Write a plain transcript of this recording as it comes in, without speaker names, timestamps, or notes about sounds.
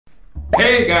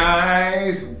Hey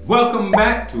guys, welcome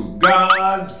back to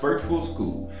God's Virtual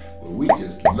School, where we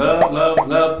just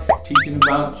love teaching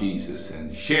about Jesus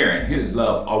and sharing His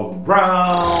love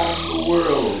around the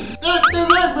world. That's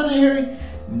right, Brother Harry.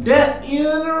 That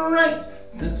is right.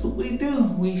 That's what we do.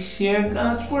 We share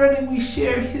God's Word and we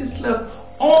share His love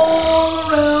all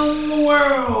around the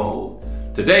world.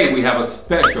 Today we have a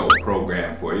special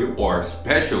program for you, or a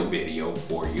special video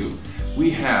for you.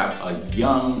 We have a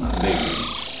young lady.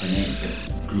 Her name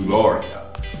is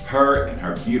Gloria. Her and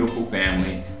her beautiful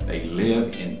family, they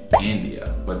live in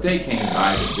India, but they came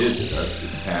by to visit us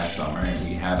this past summer and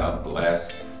we had a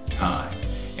blessed time.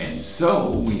 And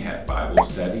so we had Bible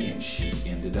study and she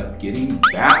ended up getting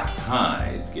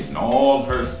baptized, getting all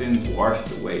her sins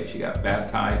washed away. She got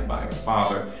baptized by her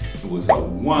father. It was a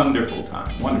wonderful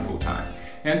time, wonderful time.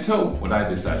 And so what I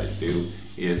decided to do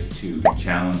is to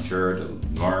challenge her to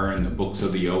learn the books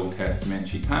of the Old Testament.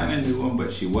 She kind of knew them,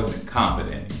 but she wasn't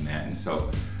confident in that. And so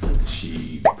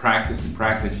she practiced and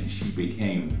practiced, and she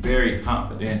became very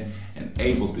confident and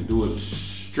able to do it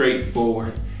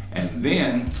straightforward. And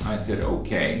then I said,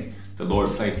 okay, the Lord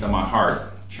placed on my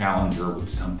heart, challenge her with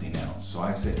something else. So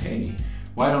I said, hey,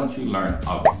 why don't you learn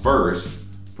a verse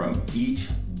from each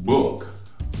book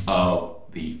of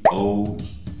the Old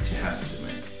Testament?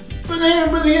 Brother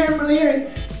Harry,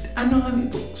 I know how many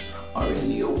books are in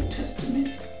the Old Testament.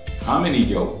 How many,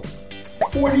 Joe?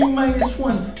 40 minus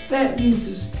 1. That means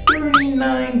it's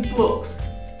 39 books.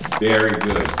 Very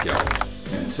good, Joe.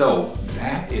 And so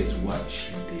that is what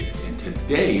she did. And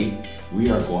today we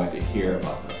are going to hear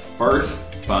about the first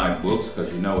 5 books,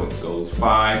 because you know it goes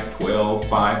 5, 12,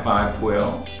 5, 5,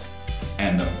 12.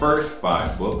 And the first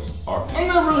 5 books are,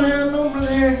 no,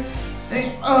 Brother Harry,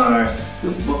 they are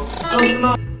the books of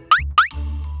law.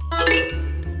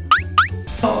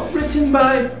 Written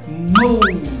by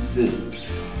Moses.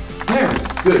 Very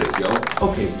good, Joe.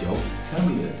 Okay, Joe, tell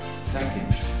me the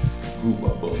second group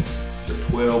of books. The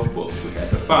 12 books. We had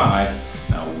the 5.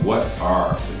 Now, what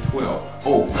are the 12?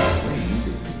 Oh, by the way, you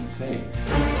didn't even say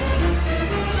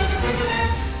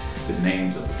the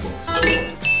names of the books.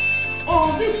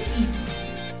 Oh, this is easy.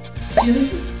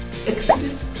 Genesis,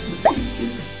 Exodus,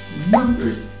 Leviticus,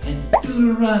 Numbers, and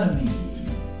Deuteronomy.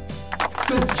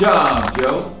 Good job,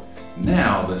 Joe.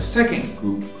 Now, the second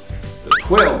group, the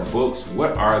 12 books,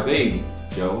 what are they,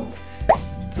 Joe?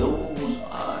 Those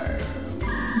are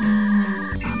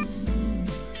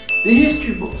the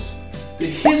history books. The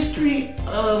history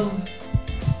of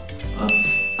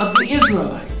the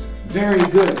Israelites. Very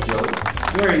good, Joe.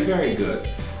 Very good.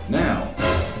 Now,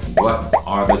 what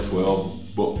are the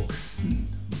 12 books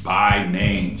by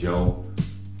name, Joe?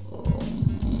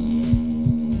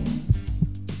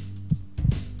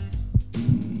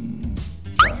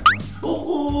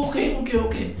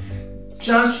 Okay.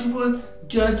 Joshua,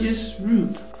 Judges,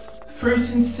 Ruth,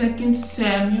 1st and 2nd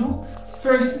Samuel,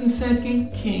 1st and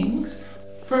 2nd Kings,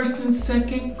 1st and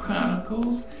 2nd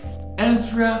Chronicles,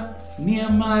 Ezra,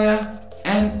 Nehemiah,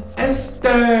 and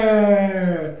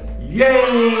Esther. Yay,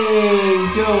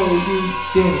 Joe, you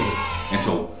did it. And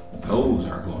so those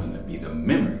are going to be the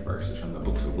memory verses from the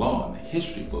books of law and the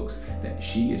history books that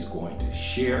she is going to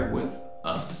share with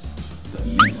us. The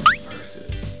memory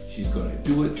verses. She's going to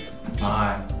do it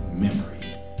by memory.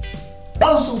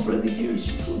 Also, Brother Harry,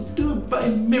 she's going to do it by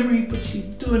memory, but she's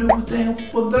doing it with the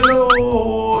help of the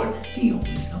Lord. He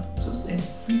always helps us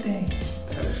every day.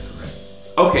 That is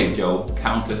correct. Okay, Joe,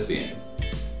 count us in.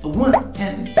 A 1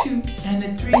 and a 2 and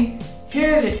a 3.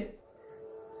 Hit it.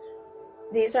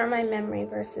 These are my memory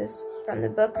verses from the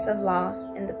books of law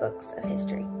and the books of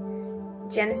history.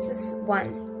 Genesis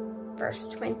 1, verse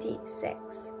 26.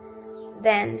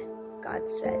 Then God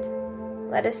said,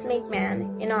 "Let us make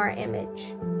man in our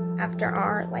image, after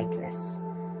our likeness,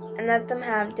 and let them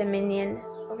have dominion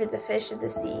over the fish of the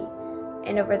sea,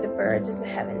 and over the birds of the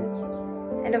heavens,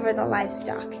 and over the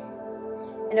livestock,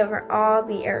 and over all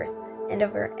the earth, and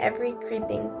over every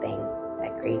creeping thing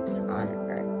that creeps on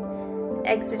earth."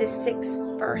 Exodus 6,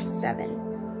 verse 7.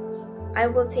 "I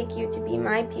will take you to be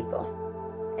my people,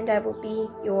 and I will be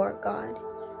your God,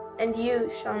 and you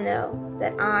shall know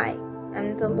that I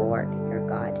am the Lord your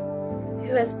God,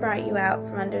 who has brought you out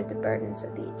from under the burdens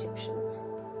of the Egyptians."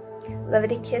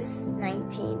 Leviticus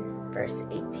 19, verse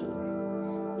 18.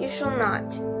 "You shall not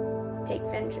take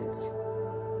vengeance,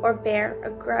 or bear a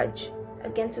grudge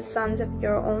against the sons of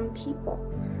your own people,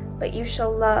 but you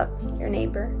shall love your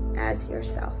neighbor as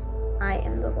yourself. I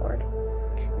am the Lord."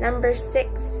 Numbers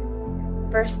 6,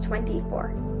 verse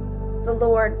 24. "The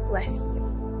Lord bless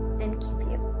you and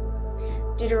keep you."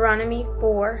 Deuteronomy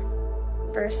 4,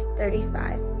 verse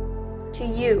 35. "To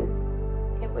you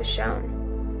it was shown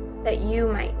that you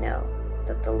might know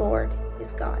that the Lord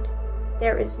is God.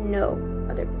 There is no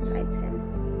other besides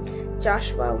him.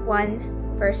 Joshua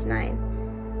 1, verse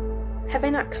 9. Have I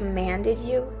not commanded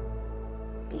you?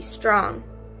 Be strong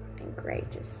and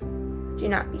courageous. Do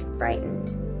not be frightened,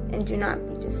 and do not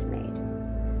be dismayed.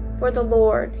 For the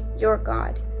Lord your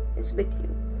God is with you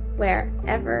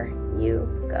wherever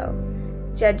you go.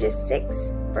 Judges 6,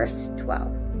 verse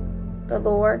 12. The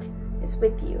Lord is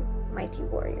with you, mighty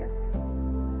warrior.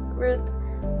 Ruth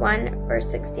 1, verse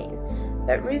 16.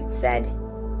 But Ruth said,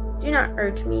 do not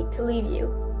urge me to leave you,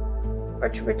 or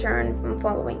to return from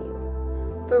following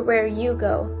you. For where you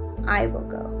go, I will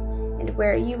go, and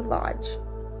where you lodge,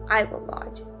 I will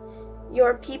lodge.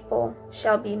 Your people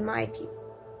shall be my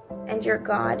people, and your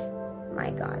God, my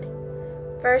God.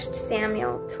 1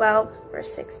 Samuel 12,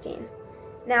 verse 16.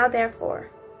 Now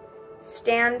therefore,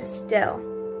 stand still,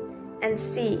 and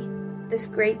see this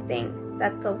great thing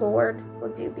that the Lord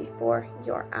will do before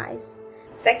your eyes.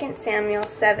 2 Samuel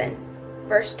 7,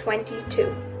 verse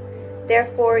 22.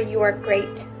 Therefore you are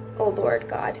great, O Lord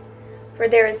God, for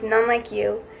there is none like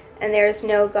you, and there is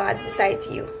no God besides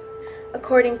you,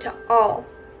 according to all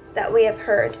that we have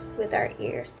heard with our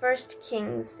ears. 1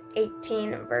 Kings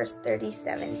 18, verse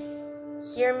 37.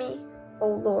 Hear me, O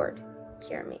Lord,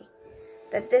 hear me,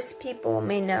 that this people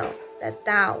may know that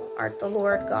thou art the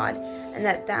Lord God, and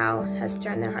that thou hast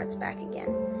turned their hearts back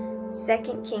again.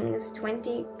 2 Kings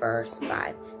 20, verse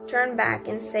 5. Turn back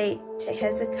and say to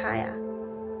Hezekiah,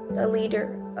 the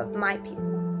leader of my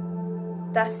people,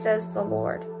 thus says the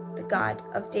Lord, the God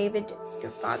of David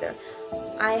your father,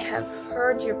 I have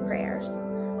heard your prayers,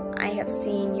 I have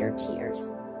seen your tears.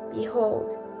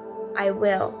 Behold, I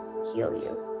will heal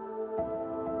you.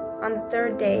 On the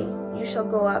third day you shall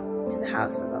go up to the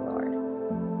house of the Lord.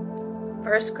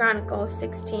 1 Chronicles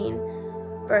 16,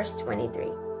 verse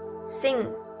 23.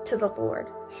 Sing to the Lord,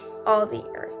 all the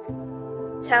earth.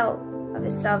 Tell of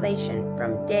his salvation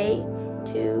from day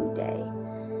to day.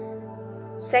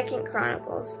 2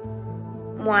 Chronicles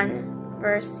 1,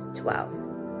 verse 12.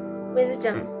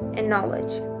 Wisdom and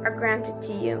knowledge are granted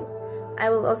to you. I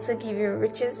will also give you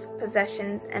riches,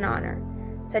 possessions, and honor,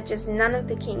 such as none of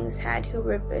the kings had who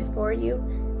were before you,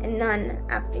 and none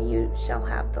after you shall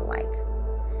have the like.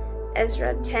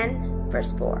 Ezra 10,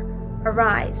 verse 4.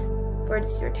 Arise, for it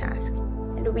is your task,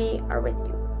 and we are with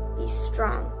you. Be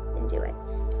strong and do it.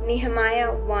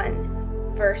 Nehemiah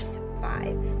 1, verse 5.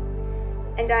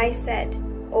 And I said,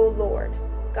 O Lord,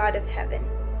 God of heaven,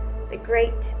 the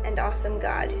great and awesome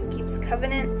God who keeps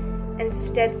covenant and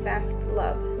steadfast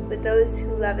love with those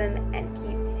who love him and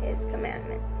keep his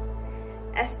commandments.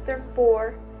 Esther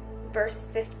 4, verse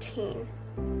 15.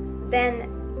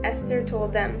 Then Esther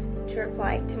told them to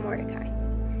reply to Mordecai.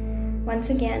 Once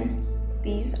again,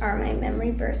 these are my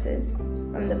memory verses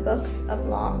from the books of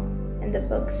law and the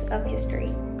books of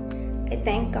history. I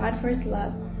thank God for his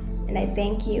love, and I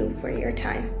thank you for your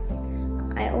time.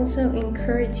 I also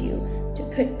encourage you to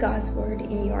put God's word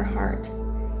in your heart.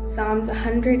 Psalms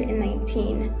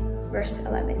 119, verse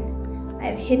 11. I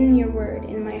have hidden your word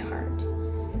in my heart,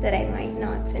 that I might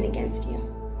not sin against you.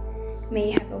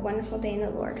 May you have a wonderful day in the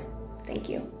Lord. Thank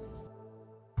you.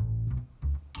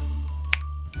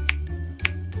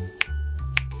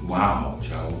 Wow,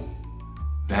 Joe.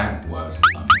 That was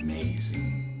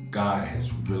amazing. God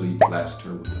has really blessed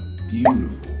her with a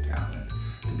beautiful talent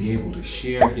to be able to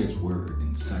share his word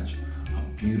in such a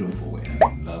beautiful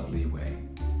and lovely way.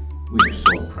 We are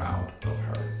so proud of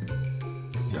her.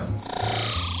 Joe?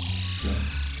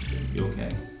 You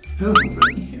okay? Oh,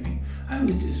 really hear me? I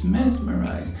was just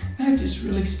mesmerized. That just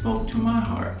really spoke to my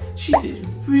heart. She did a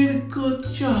really good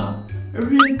job. A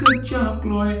really good job,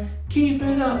 Gloria. Keep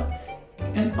it up.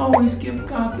 And always give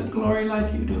God the glory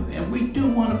like you do. And we do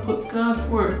want to put God's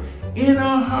word in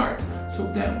our hearts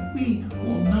so that we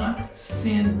will not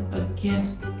sin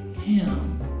against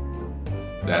him.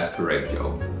 That's correct,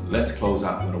 Joe. Let's close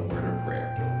out with a word of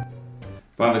prayer.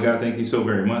 Father God, thank you so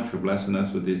very much for blessing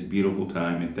us with this beautiful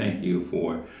time. And thank you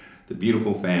for the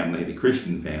beautiful family, the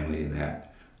Christian family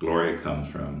that Gloria comes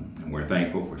from. And we're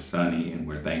thankful for Sonny, and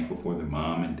we're thankful for the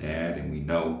mom and dad. And we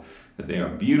know that they are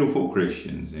beautiful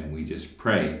Christians, and we just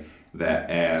pray that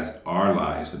as our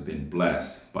lives have been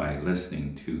blessed by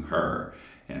listening to her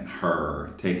and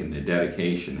her taking the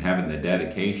dedication, having the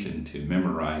dedication to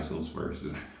memorize those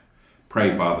verses,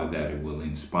 pray, Father, that it will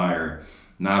inspire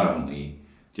not only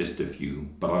just a few,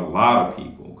 but a lot of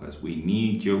people, because we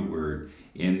need your word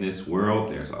in this world.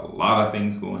 There's a lot of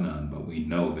things going on, but we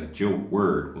know that your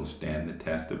word will stand the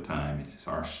test of time. It is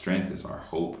our strength, it's our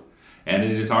hope, and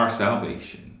it is our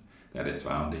salvation that is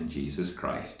found in Jesus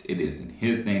Christ. It is in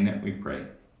his name that we pray.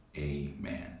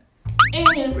 Amen.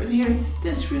 Amen, Brother Harry.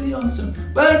 That's really awesome.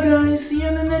 Bye, guys. See you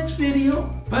in the next video.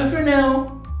 Bye for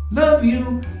now. Love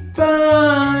you.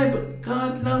 Bye. But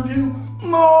God loves you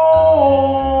more.